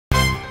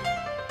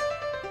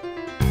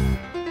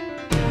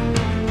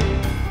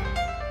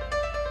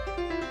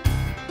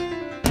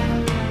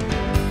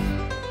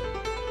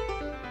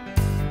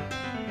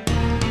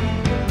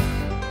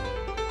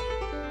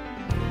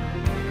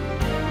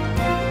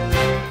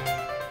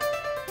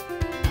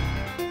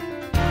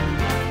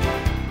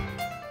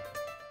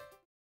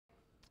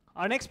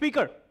Our next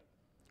speaker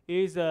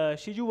is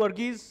Shiju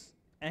Varghese,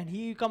 and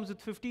he comes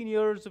with 15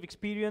 years of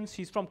experience.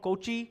 He's from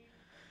Kochi,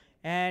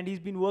 and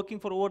he's been working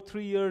for over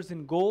 3 years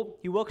in Go.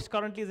 He works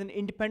currently as an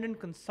independent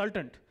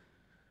consultant,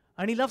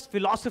 and he loves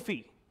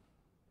philosophy.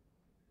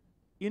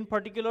 In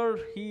particular,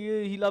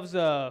 he loves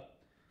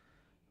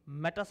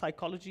meta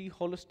psychology,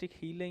 holistic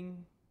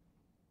healing,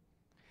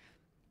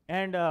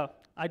 and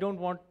I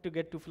don't want to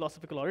get too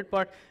philosophical on it,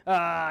 but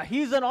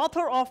he's an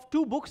author of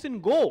 2 books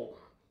in Go.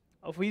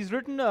 He's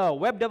written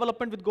web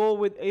development with Go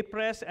with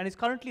A-Press, and is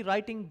currently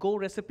writing Go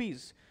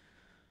recipes.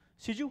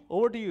 Shiju,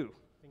 over to you.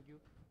 Thank you.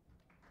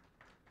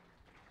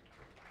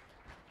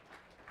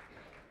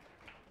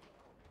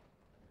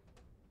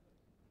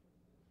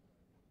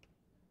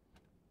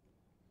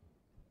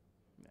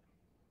 Yeah.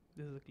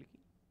 This is a clicky.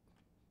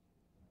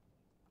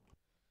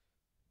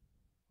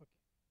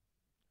 Okay.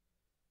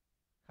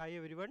 Hi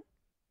everyone.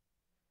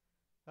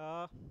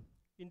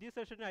 In this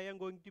session, I am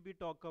going to be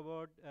talk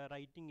about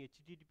writing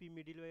HTTP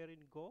middleware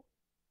in Go.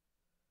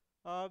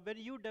 When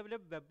you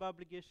develop web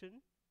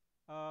application,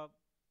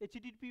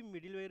 HTTP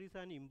middleware is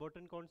an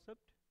important concept.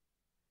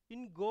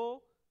 In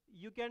Go,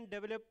 you can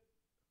develop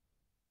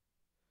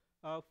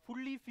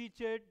fully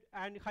featured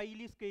and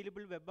highly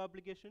scalable web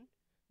application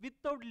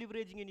without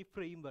leveraging any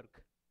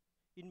framework.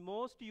 In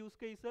most use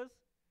cases,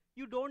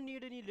 you don't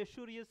need any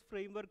luxurious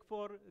framework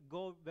for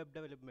Go web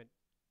development.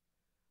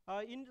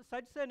 In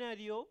such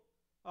scenario,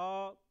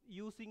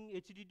 using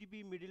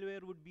HTTP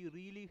middleware would be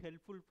really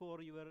helpful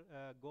for your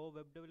Go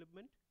web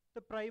development.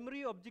 The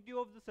primary objective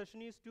of the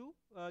session is to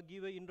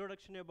give an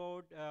introduction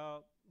about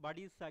what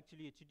is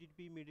actually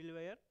HTTP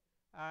middleware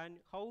and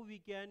how we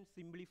can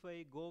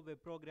simplify Go web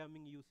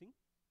programming using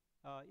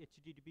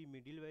HTTP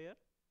middleware.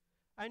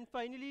 And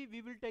finally,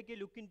 we will take a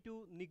look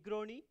into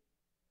Negroni,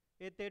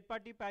 a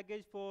third-party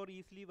package for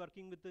easily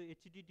working with the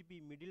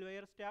HTTP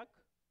middleware stack.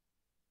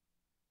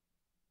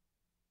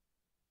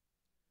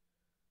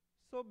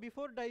 So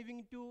before diving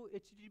into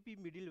HTTP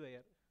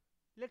middleware,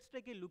 let's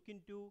take a look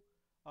into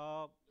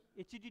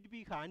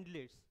HTTP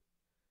handlers.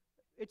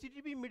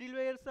 HTTP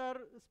middlewares are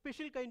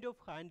special kind of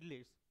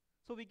handlers.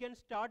 So we can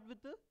start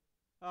with the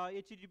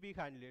HTTP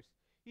handlers.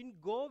 In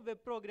Go web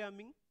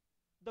programming,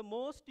 the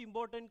most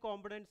important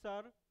components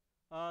are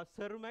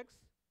servmex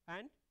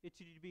and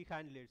HTTP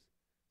handlers.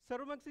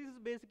 Servmex is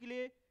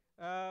basically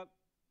a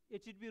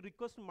HTTP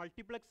request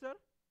multiplexer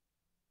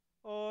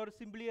or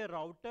simply a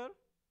router,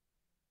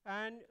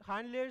 and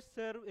handlers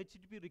serve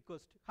HTTP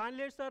request.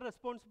 Handlers are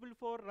responsible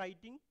for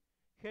writing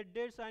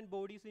headers and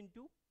bodies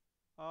into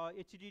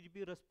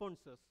HTTP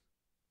responses.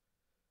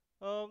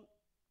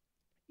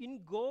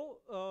 In Go,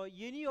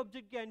 any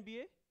object can be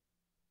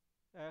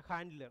a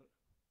handler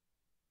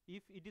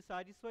if it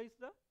satisfies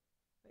the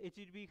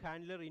HTTP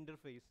handler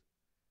interface.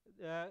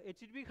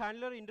 HTTP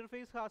handler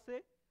interface has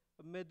a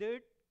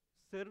method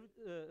serve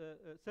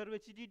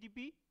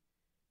HTTP.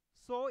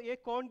 So a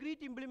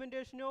concrete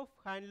implementation of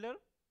handler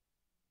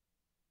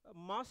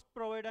must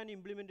provide an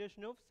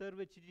implementation of serve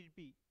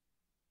HTTP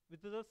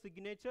with the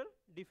signature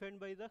defined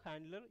by the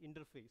handler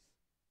interface.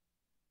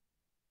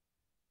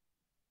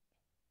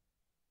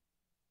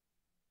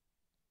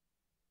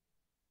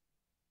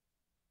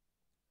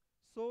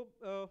 So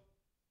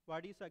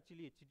what is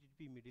actually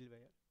HTTP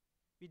middleware?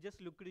 We just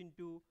looked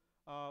into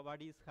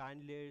what is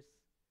handlers.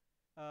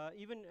 As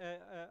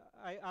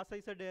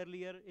I said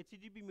earlier,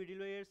 HTTP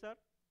middlewares are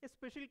a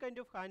special kind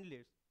of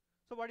handlers.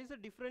 So what is the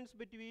difference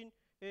between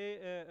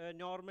a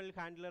normal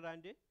handler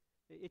and a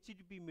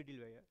HTTP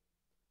middleware?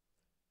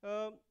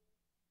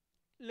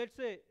 Let's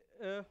say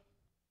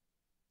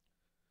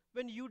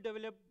when you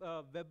develop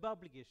a web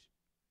application,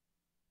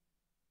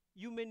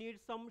 you may need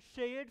some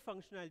shared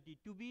functionality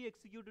to be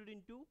executed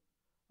into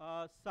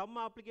some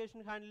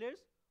application handlers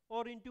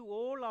or into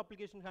all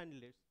application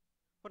handlers.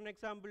 For an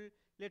example,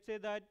 let's say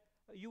that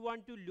you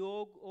want to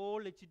log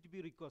all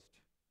HTTP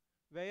requests,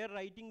 where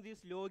writing this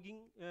logging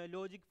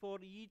logic for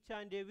each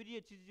and every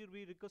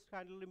HTTP request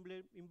handler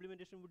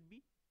implementation would be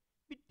a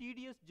bit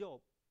tedious job.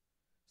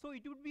 So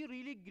it would be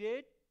really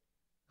great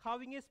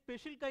having a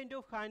special kind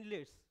of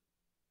handlers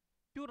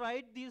to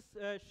write this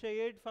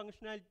shared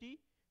functionality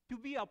to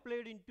be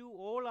applied into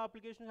all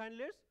application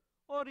handlers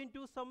or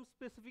into some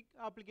specific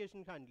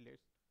application handlers.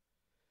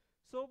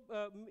 So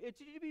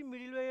HTTP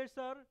middlewares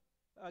are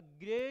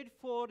great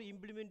for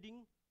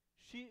implementing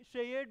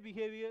shared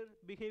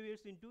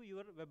behaviors into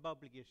your web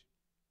application.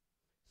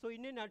 So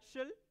in a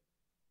nutshell,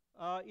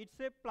 it's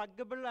a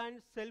pluggable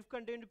and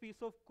self-contained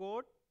piece of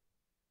code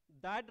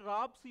that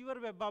wraps your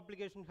web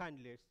application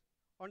handlers.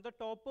 On the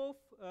top of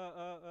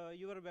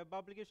your web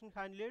application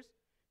handlers,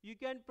 you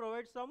can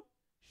provide some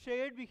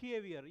shared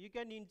behavior. You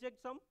can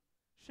inject some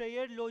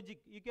shared logic.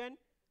 You can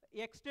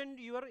extend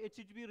your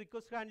HTTP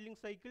request handling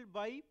cycle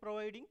by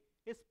providing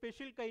a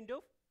special kind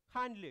of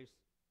handlers.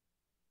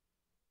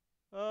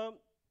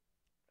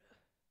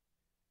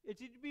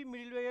 HTTP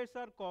middlewares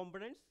are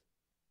components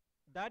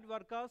that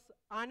work as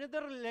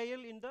another layer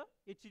in the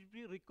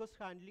HTTP request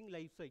handling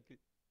lifecycle,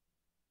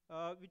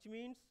 which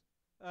means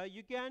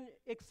you can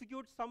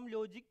execute some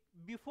logic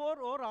before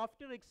or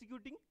after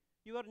executing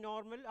your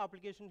normal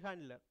application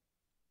handler.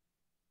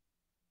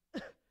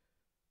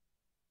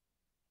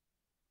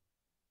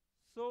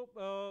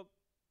 So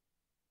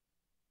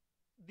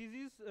this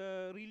is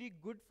really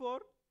good for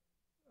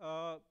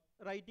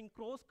writing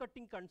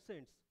cross-cutting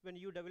concerns. When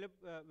you develop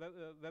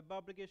web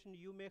application,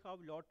 you may have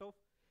lot of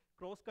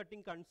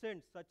cross-cutting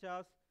concerns such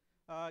as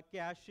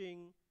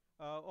caching,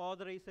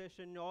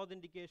 authorization,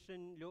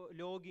 authentication,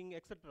 logging,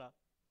 etc.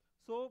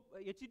 So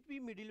HTTP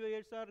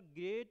middlewares are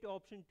great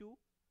option to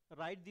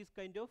write this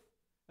kind of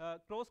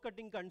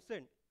cross-cutting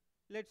concern.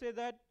 Let's say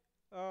that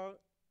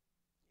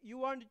you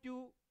want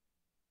to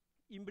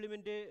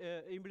implement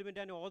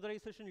an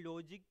authorization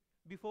logic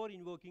before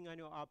invoking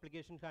an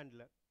application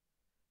handler.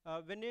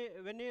 When a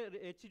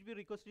HTTP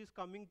request is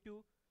coming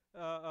to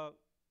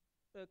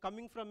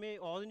coming from a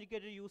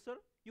authenticated user,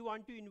 you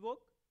want to invoke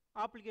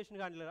application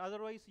handler.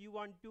 Otherwise, you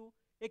want to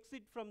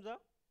exit from the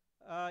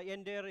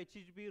entire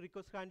HTTP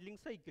request handling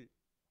cycle.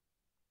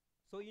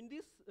 So in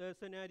this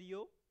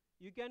scenario,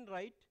 you can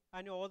write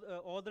an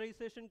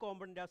authorization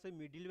component as a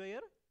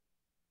middleware,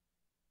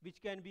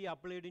 which can be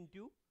applied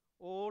into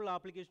all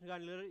application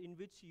handler in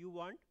which you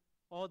want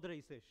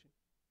authorization.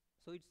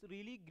 So it's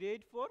really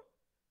great for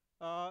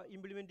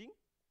implementing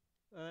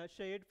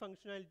shared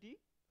functionality.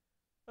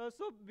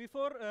 So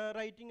before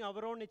writing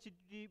our own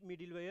HTTP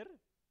middleware,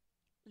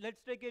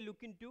 let's take a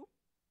look into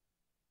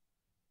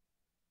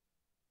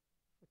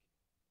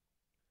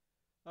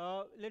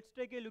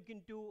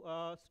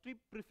strip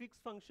prefix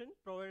function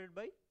provided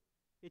by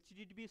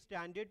HTTP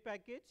standard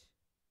package.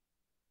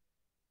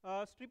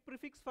 Strip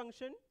prefix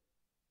function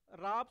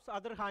wraps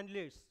other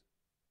handlers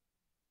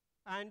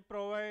and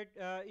provide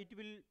it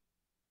will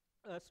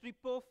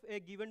strip off a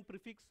given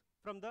prefix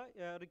from the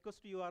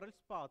request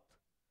URL's path.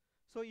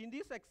 So in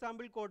this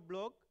example code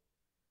block,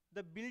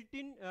 the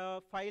built-in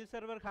file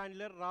server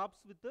handler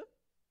wraps with the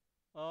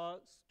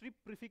strip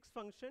prefix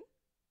function.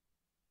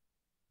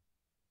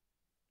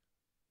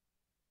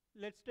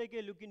 Let's take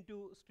a look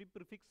into strip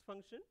prefix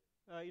function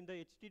in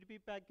the HTTP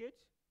package.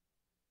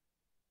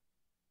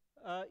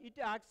 It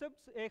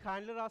accepts a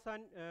handler as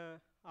an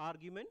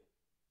argument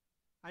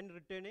and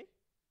return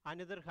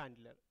another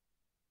handler.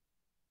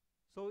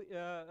 So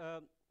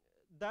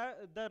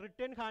the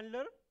return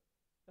handler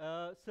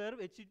serve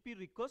HTTP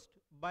request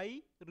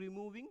by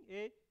removing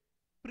a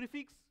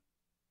prefix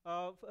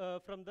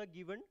from the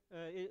given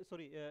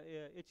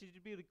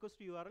HTTP request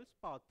URL's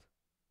path.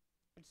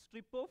 It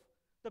strip off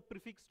the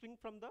prefix string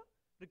from the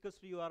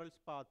request URL's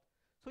path.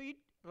 So it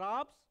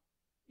wraps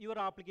your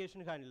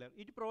application handler.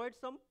 It provides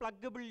some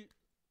pluggable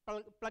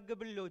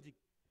logic.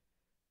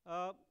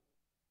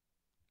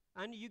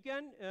 And you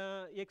can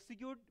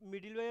execute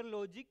middleware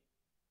logic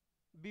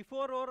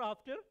before or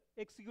after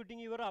executing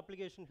your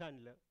application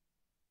handler.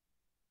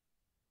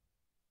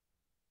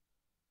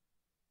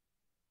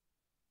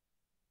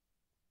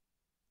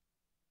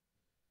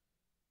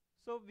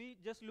 So we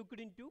just looked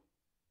into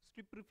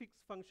strip prefix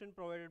function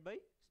provided by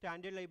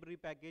standard library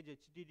package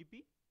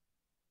HTTP.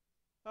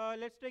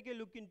 Let's take a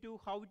look into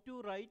how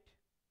to write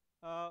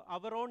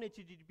our own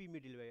HTTP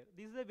middleware.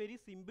 This is a very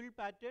simple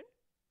pattern.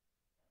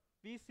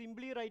 We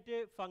simply write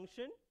a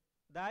function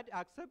that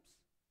accepts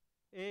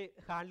a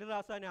handler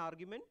as an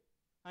argument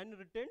and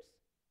returns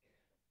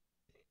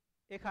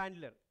a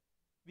handler.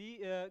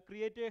 We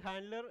create a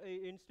handler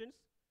instance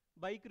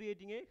by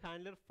creating a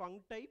handler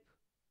func type.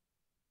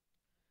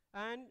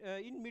 And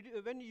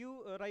when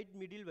you write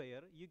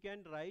middleware, you can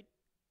write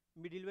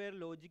middleware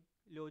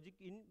logic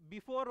in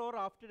before or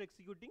after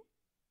executing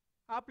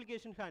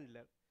application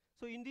handler.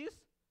 So in this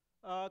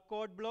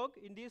code block,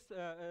 in this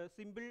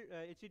simple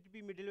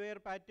HTTP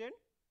middleware pattern,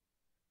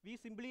 we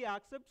simply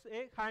accepts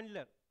a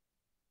handler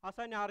as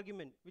an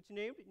argument which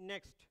named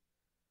next.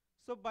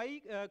 So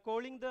by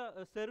calling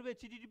the serve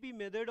HTTP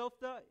method of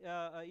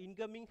the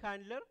incoming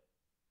handler,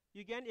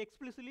 you can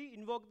explicitly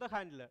invoke the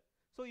handler.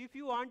 So if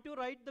you want to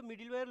write the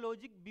middleware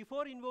logic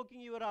before invoking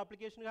your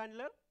application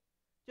handler,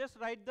 just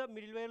write the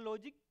middleware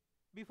logic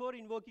before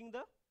invoking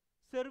the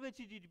serve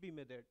HTTP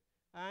method.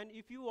 And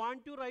if you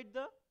want to write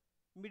the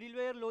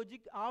middleware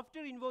logic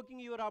after invoking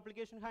your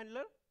application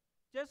handler,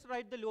 just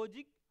write the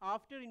logic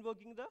after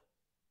invoking the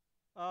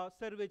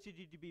serve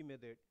HTTP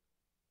method.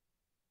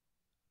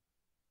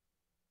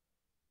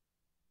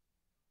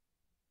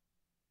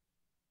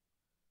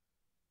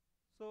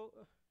 So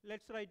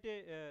let's write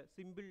a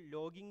simple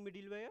logging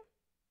middleware.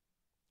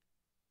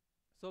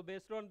 So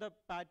based on the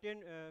pattern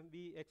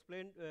we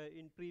explained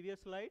in previous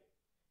slide,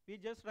 we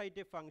just write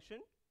a function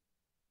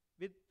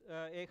with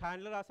a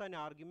handler as an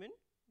argument.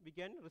 We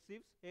can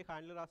receive a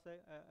handler as a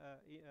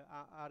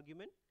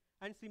argument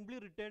and simply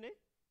return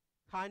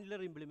a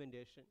handler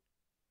implementation.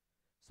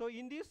 So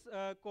in this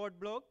code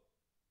block,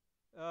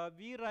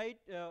 we write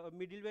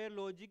middleware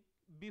logic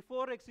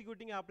before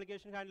executing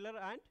application handler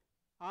and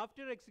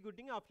after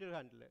executing after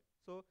handler.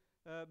 So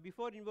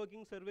before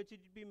invoking serve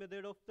HTTP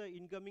method of the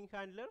incoming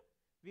handler,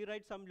 we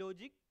write some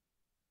logic,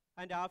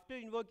 and after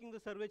invoking the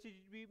serve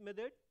HTTP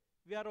method,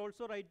 we are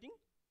also writing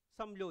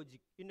some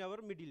logic in our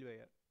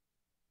middleware.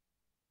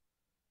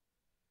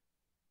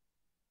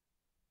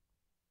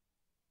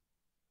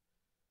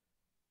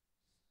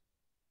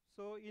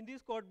 So in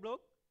this code block,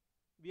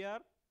 we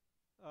are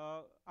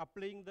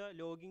applying the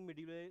logging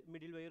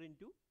middleware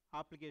into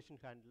application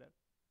handler.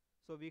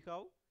 So we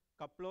have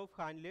couple of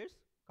handlers,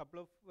 couple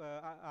of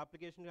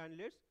application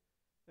handlers,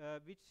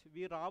 which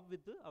we wrap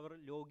with our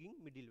logging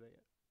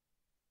middleware.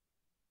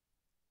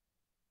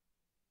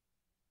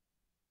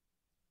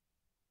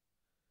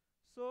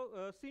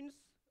 So since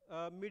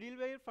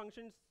middleware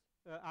functions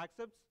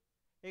accepts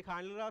a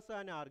handler as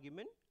an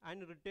argument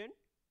and return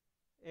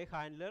a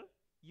handler,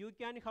 you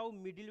can have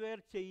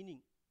middleware chaining.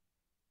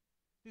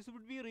 This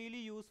would be really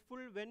useful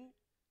when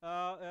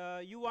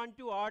you want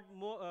to add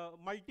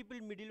multiple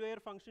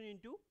middleware function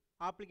into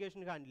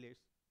application handlers.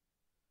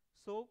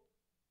 So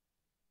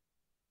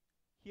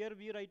here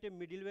we write a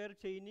middleware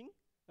chaining.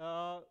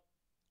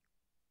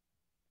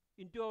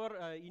 Into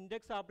our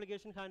index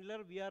application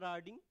handler, we are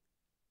adding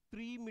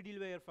 3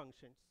 middleware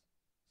functions.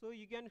 So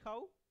you can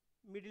have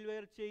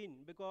middleware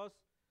chain because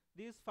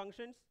these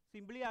functions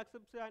simply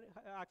accepts a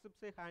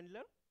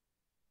handler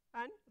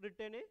and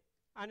return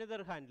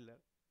another handler.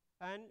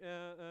 And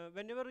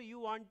whenever you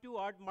want to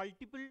add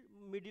multiple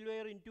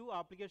middleware into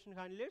application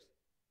handlers,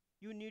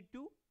 you need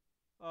to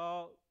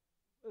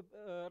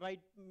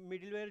write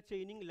middleware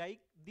chaining like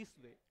this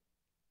way.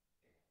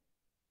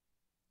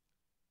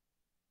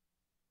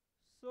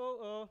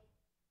 So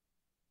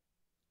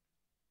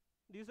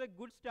this is a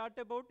good start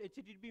about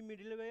HTTP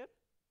middleware,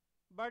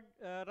 but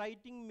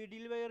writing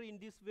middleware in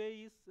this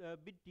way is a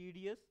bit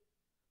tedious.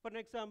 For an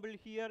example,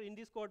 here in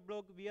this code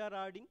block, we are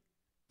adding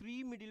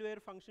 3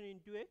 middleware function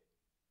into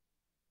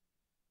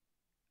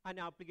an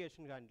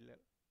application handler.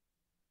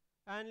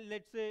 And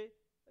let's say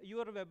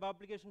your web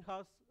application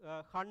has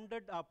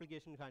 100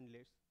 application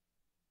handlers.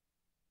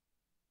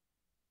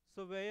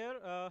 So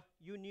where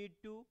you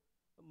need to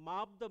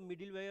map the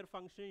middleware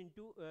function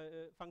into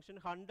function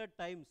 100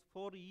 times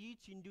for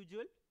each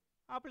individual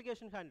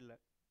application handler.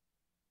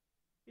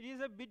 It is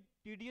a bit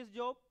tedious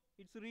job.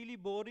 It's really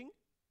boring.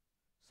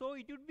 So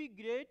it would be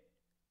great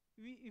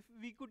if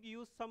we could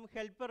use some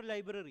helper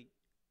library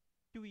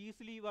to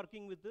easily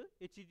working with the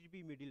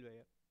HTTP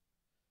middleware.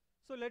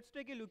 So let's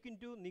take a look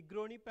into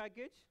Negroni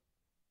package.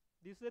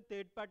 This is a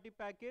third-party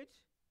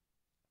package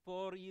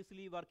for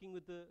easily working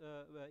with the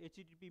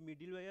HTTP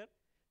middleware.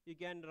 You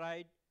can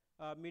write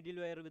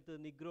middleware with the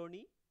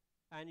Negroni,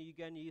 and you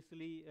can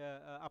easily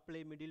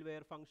apply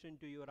middleware function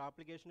to your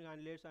application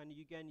handlers, and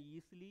you can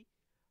easily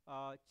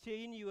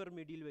chain your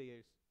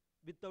middlewares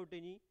without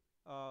any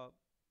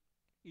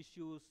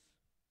issues.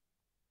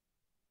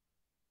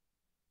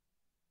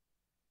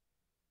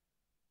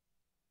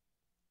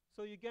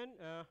 So you can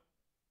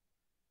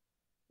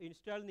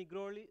install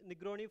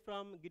Negroni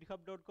from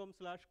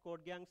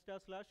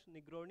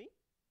github.com/codegangsta/Negroni.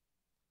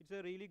 It's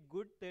a really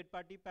good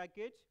third-party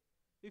package.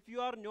 If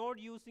you are not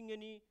using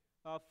any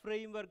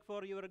framework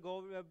for your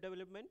Go web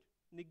development,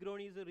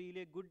 Negroni is a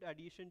really good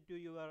addition to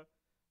your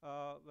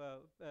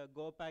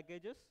Go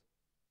packages.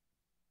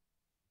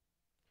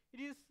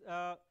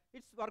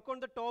 It's work on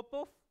the top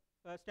of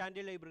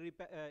standard library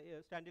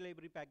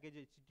package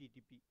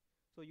HTTP.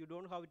 So you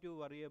don't have to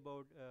worry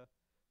about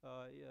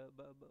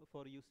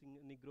for using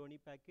Negroni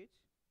package.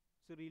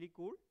 It's really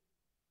cool.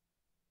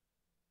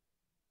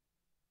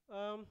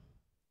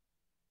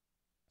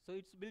 So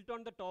it's built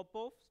on the top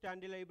of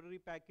standard library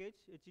package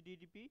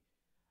HTTP.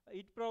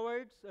 It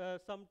provides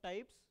some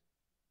types,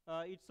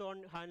 its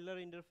own handler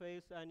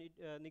interface, and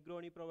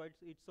Negroni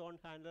provides its own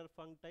handler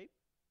func type.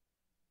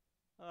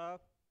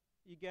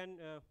 You can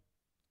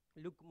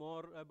look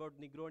more about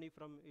Negroni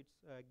from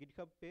its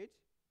GitHub page,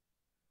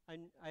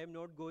 and I am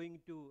not going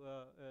to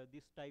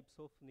these types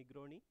of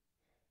Negroni.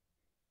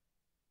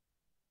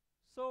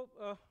 So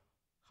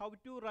how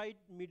to write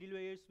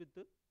middlewares with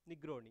the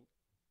Negroni?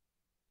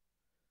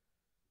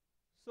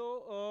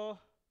 So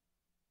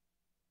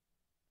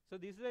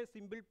this is a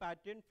simple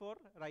pattern for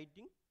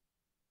writing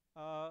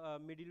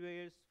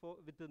middlewares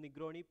with the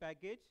Negroni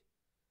package.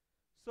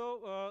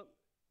 So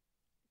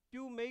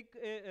to make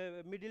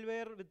a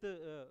middleware with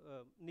the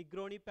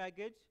Negroni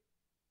package,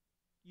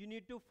 you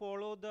need to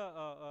follow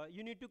the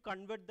you need to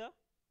convert the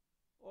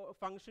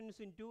functions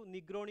into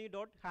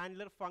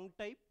Negroni.handler func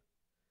type.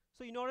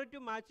 So in order to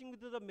matching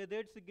with the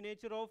method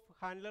signature of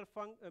handler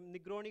func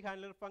Negroni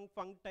handler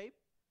func type,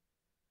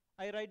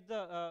 I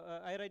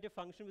write a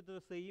function with the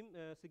same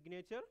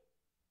signature.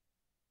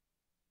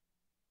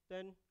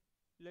 Then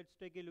let's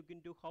take a look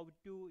into how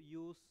to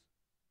use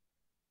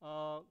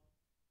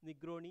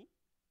Negroni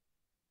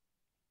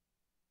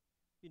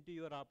into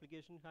your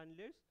application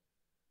handlers.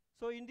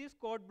 So in this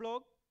code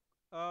block,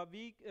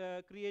 we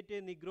create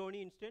a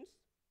Negroni instance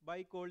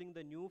by calling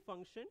the new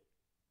function.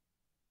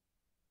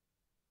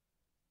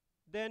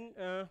 Then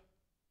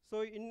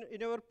so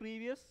in our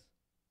previous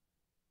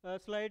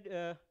slide,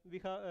 we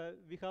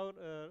have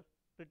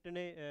written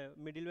a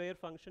middleware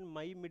function,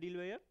 my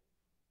middleware.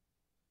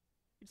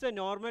 It's a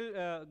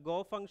normal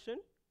Go function.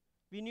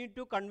 We need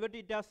to convert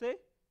it as a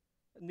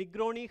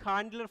Negroni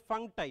handler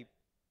func type.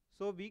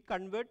 So we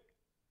convert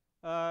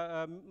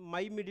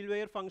my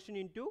middleware function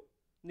into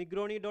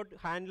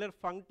Negroni.handler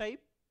func type,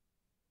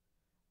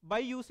 by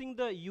using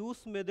the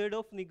use method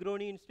of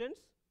Negroni instance,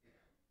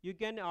 you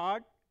can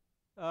add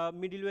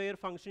middleware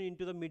function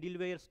into the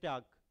middleware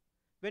stack.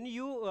 When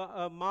you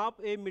map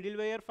a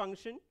middleware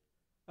function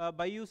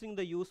by using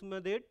the use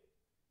method,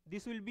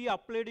 this will be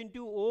applied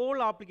into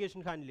all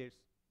application handlers.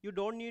 You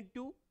don't need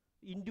to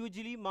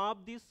individually map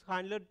this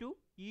handler to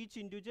each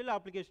individual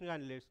application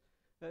handlers.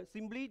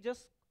 Simply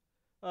just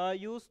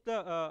use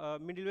the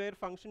middleware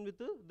function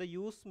with the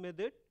use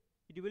method.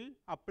 It will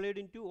applied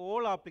into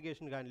all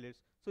application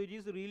handlers. So it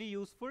is really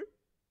useful.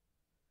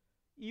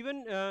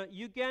 Even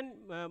you can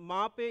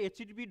map a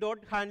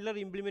HTTP.handler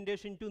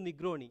implementation to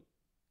Negroni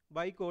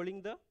by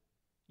calling the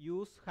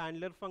use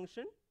handler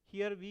function.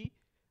 Here we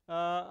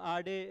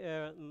add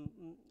a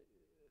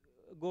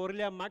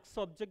Gorilla Max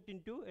object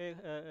into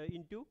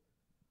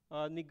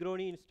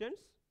Negroni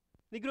instance.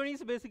 Negroni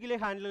is basically a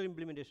handler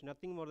implementation,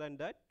 nothing more than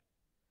that.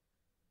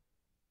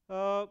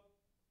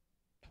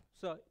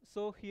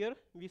 So here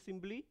we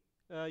simply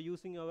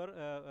using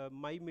our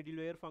my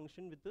middleware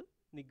function with the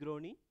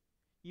Negroni.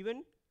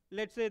 Even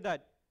let's say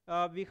that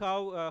we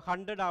have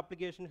 100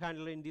 application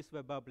handler in this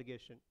web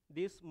application.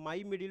 This my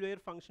middleware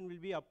function will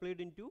be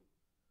applied into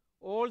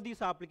all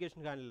these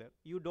application handler.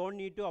 You don't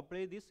need to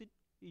apply this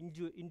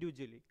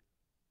individually.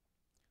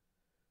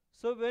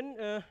 So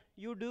when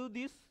you do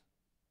this,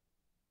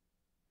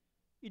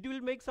 it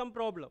will make some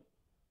problem.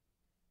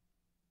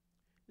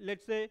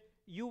 Let's say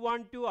you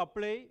want to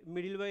apply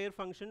middleware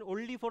function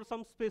only for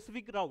some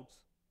specific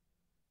routes.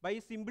 By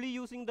simply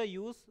using the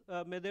use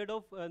method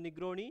of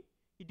Negroni,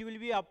 it will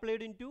be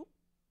applied into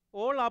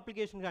all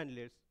application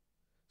handlers.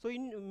 So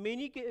in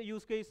many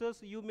use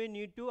cases, you may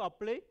need to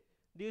apply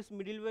this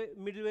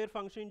middleware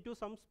function into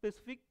some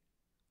specific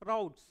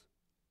routes.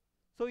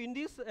 So in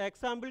this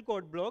example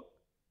code block,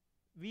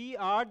 we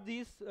add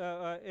this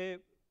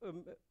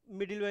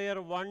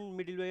middleware 1,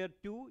 middleware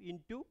 2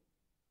 into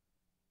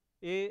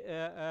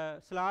a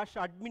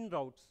 /admin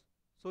routes.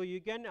 So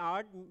you can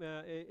add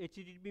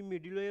HTTP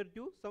middleware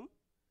to some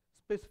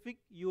specific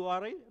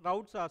URI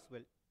routes as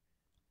well.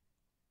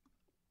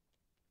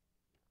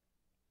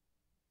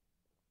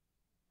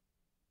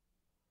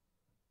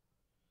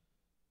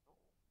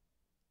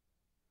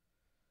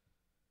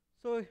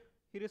 So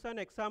here is an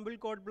example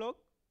code block.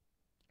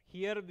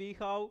 Here we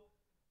have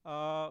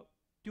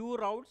 2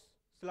 routes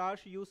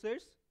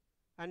 /users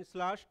and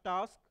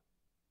 /task.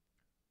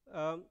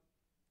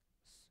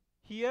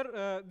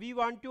 Here we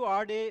want to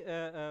add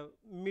a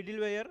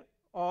middleware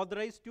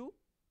authorized to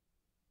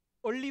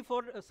only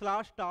for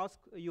 /task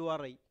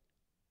URI.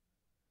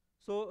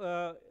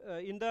 So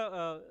in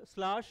the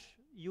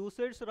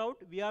 /users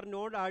route, we are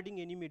not adding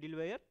any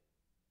middleware.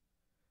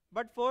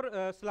 But for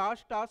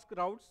 /task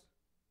routes,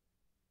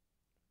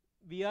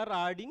 we are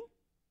adding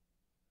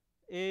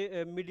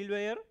a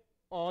middleware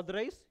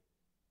authorized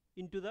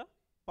into the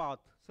path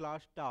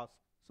 /task.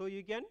 So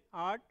you can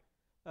add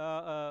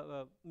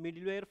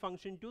middleware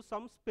function to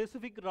some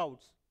specific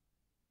routes.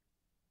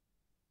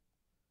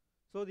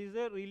 So this is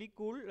a really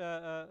cool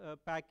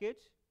package.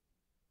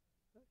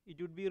 It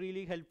would be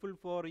really helpful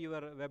for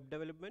your web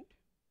development.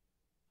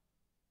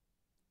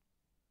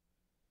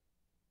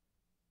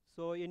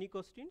 So any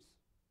questions?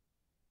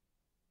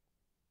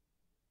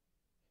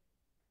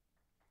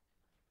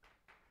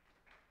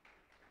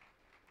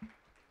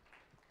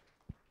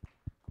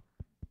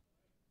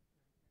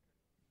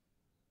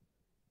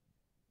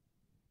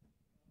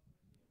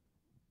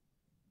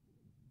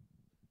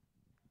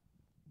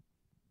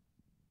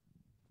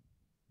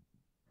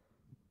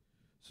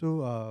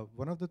 So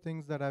one of the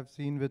things that I've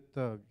seen with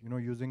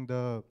using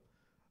the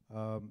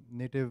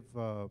native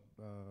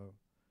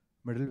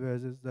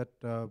middlewares is that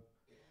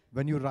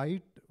when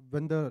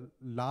the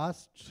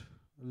last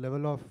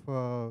level of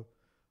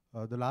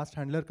the last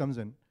handler comes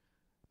in,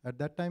 at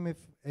that time, if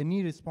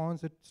any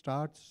response it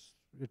starts,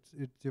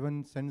 it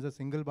even sends a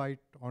single byte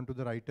onto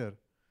the writer.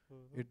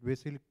 It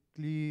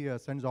basically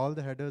sends all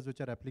the headers which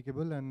are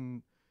applicable,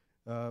 and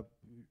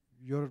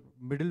your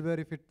middleware,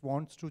 if it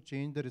wants to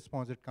change the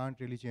response, it can't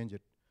really change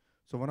it.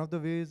 So one of the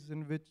ways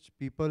in which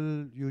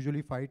people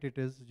usually fight it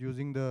is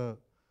using the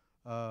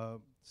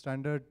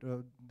standard,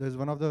 there's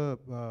one of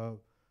the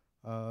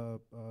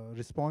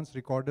response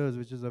recorders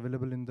which is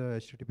available in the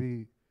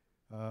HTTP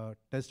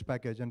test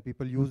package, and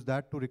people use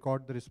that to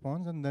record the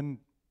response and then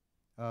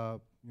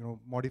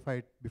modify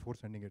it before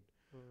sending it.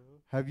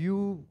 Have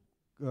you,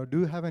 do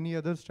you have any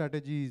other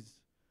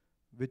strategies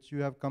which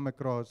you have come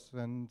across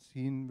and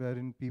seen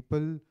wherein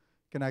people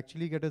can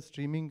actually get a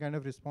streaming kind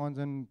of response,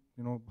 and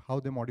how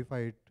they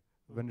modify it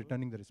when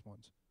returning the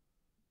response?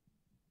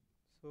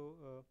 So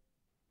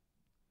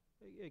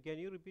can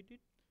you repeat it?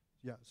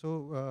 Yeah,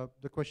 so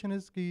the question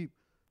is,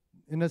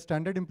 in a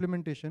standard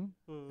implementation,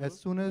 as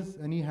soon as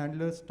any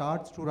handler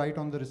starts to write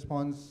on the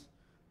response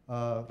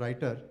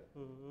writer,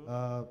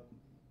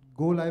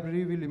 Go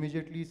library will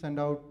immediately send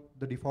out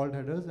the default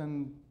headers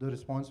and the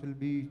response will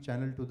be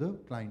channeled to the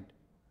client.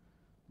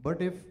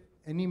 But if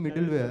any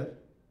middleware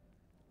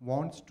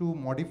wants to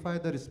modify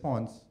the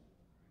response,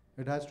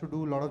 it has to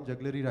do a lot of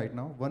jugglery right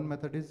now. One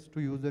method is to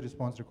use the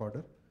response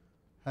recorder.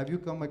 have you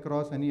come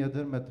across any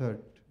other method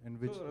in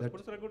which so that?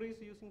 response recorder is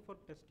using for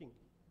testing.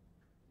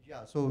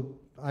 Yeah, so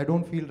I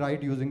don't feel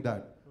right using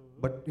that.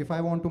 But if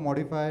I want to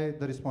modify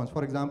the response,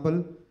 for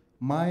example,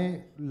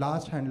 my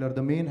last handler,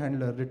 the main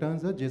handler,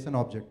 returns a JSON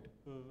object.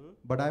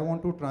 But I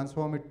want to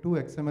transform it to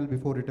XML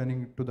before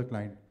returning it to the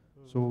client.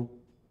 So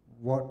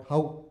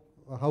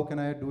how can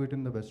I do it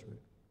in the best way?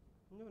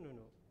 No.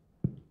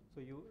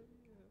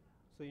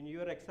 So in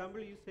your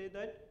example, you say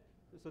that,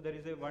 so there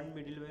is a one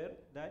middleware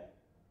that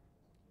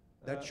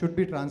That should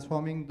be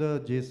transforming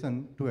the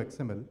JSON to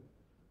XML.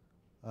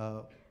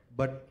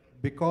 But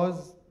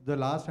because the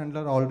last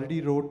handler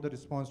already wrote the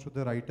response to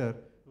the writer,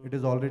 it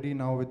is already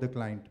now with the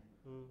client.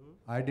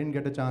 I didn't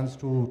get a chance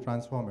to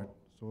transform it.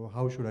 So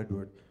how should I do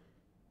it?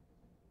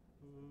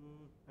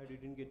 I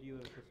didn't get your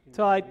question.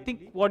 So I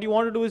completely. think what you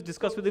want to do is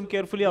discuss with him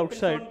carefully Depends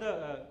outside. on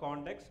the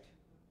context.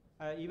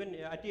 Even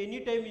at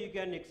any time you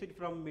can exit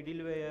from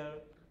middleware.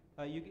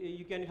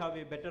 You can have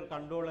a better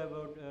control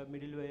about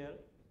middleware.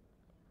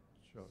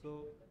 Sure.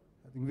 So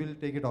I think we'll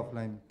take it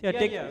offline. Yeah, we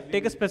take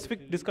a will specific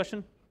definitely-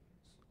 discussion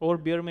over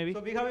beer maybe.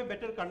 So we have a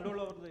better control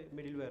over the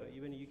middleware.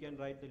 Even you can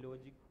write the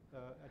logic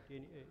at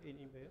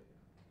anywhere.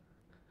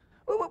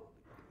 All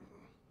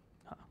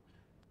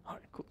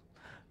right, cool.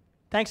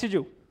 Thanks,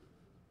 Shiju.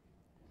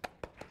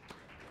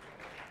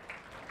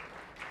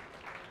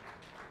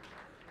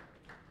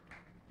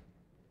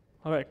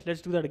 All right,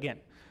 let's do that again.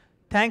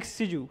 Thanks,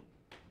 Shiju.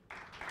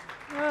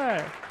 All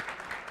right.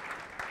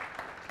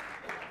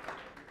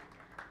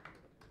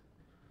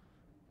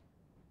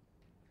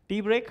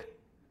 Tea break?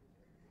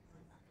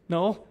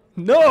 No?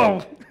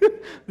 No!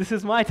 This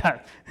is my time.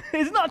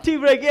 It's not tea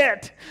break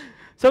yet.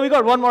 So we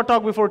got one more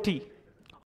talk before tea.